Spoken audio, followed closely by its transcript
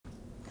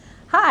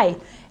Hi,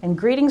 and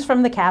greetings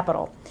from the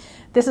Capitol.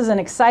 This is an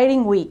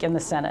exciting week in the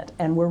Senate,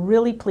 and we're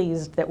really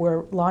pleased that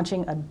we're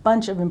launching a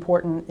bunch of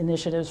important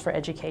initiatives for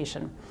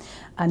education.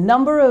 A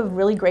number of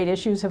really great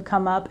issues have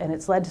come up, and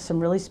it's led to some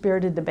really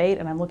spirited debate,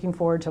 and I'm looking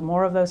forward to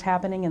more of those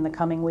happening in the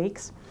coming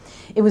weeks.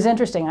 It was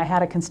interesting. I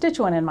had a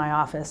constituent in my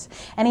office,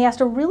 and he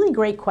asked a really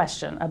great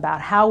question about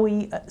how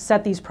we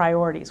set these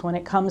priorities when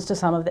it comes to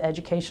some of the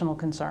educational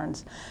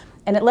concerns.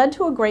 And it led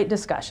to a great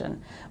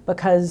discussion,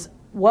 because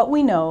what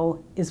we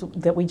know is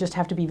that we just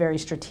have to be very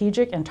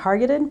strategic and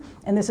targeted,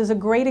 and this is a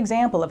great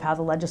example of how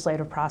the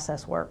legislative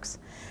process works.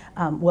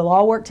 We'll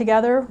all work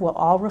together, we'll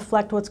all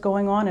reflect what's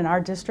going on in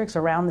our districts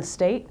around the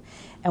state,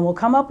 and we'll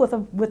come up with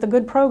a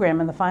good program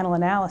in the final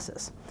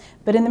analysis.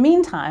 But in the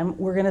meantime,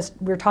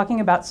 we're talking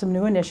about some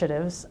new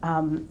initiatives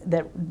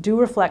that do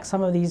reflect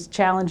some of these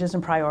challenges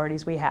and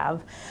priorities we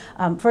have.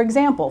 For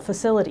example,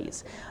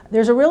 facilities.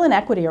 There's a real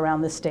inequity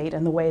around the state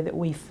in the way that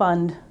we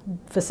fund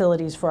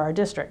facilities for our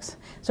districts.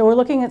 So we're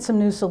looking at some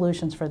new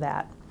solutions for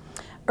that.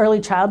 Early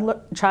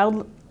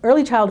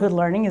childhood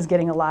learning is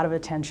getting a lot of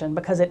attention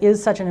because it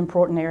is such an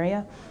important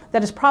area.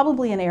 That is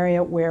probably an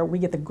area where we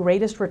get the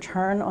greatest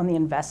return on the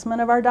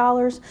investment of our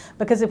dollars,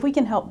 because if we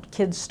can help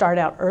kids start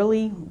out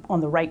early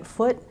on the right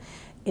foot,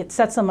 it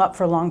sets them up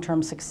for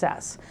long-term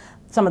success.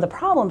 Some of the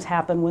problems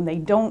happen when they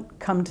don't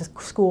come to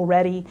school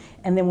ready,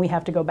 and then we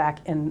have to go back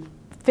and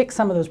fix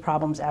some of those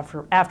problems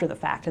after the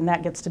fact, and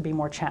that gets to be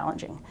more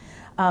challenging.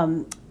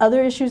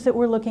 Other issues that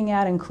we're looking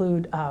at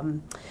include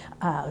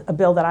a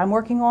bill that I'm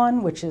working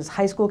on, which is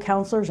high school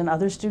counselors and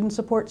other student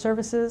support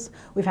services.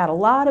 We've had a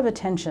lot of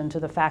attention to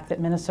the fact that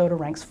Minnesota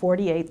ranks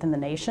 48th in the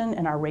nation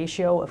in our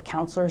ratio of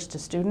counselors to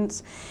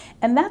students,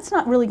 and that's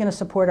not really going to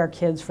support our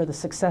kids for the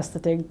success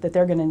that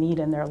they're going to need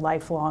in their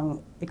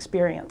lifelong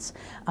experience.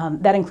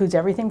 That includes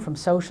everything from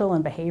social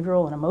and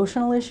behavioral and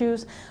emotional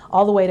issues,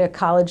 all the way to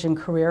college and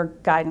career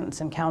guidance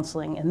and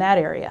counseling in that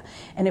area.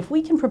 And if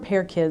we can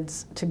prepare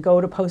kids to go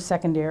to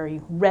post-secondary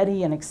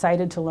ready and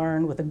excited to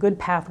learn with a good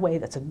pathway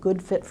that's a good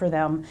fit for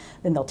them,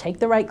 then they'll take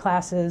the right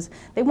classes.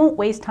 They won't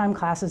waste time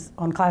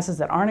on classes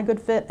that aren't a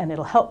good fit, and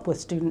it'll help with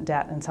student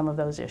debt and some of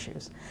those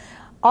issues.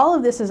 All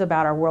of this is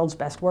about our world's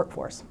best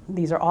workforce.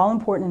 These are all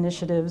important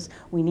initiatives.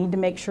 We need to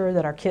make sure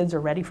that our kids are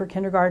ready for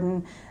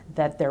kindergarten,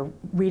 that they're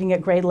reading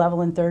at grade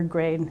level in third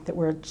grade, that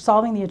we're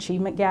solving the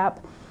achievement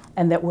gap,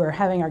 and that we're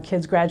having our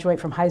kids graduate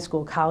from high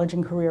school, college,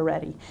 and career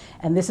ready.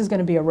 And this is going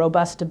to be a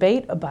robust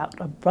debate about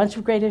a bunch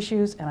of great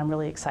issues, and I'm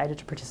really excited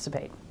to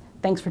participate.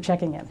 Thanks for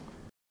checking in.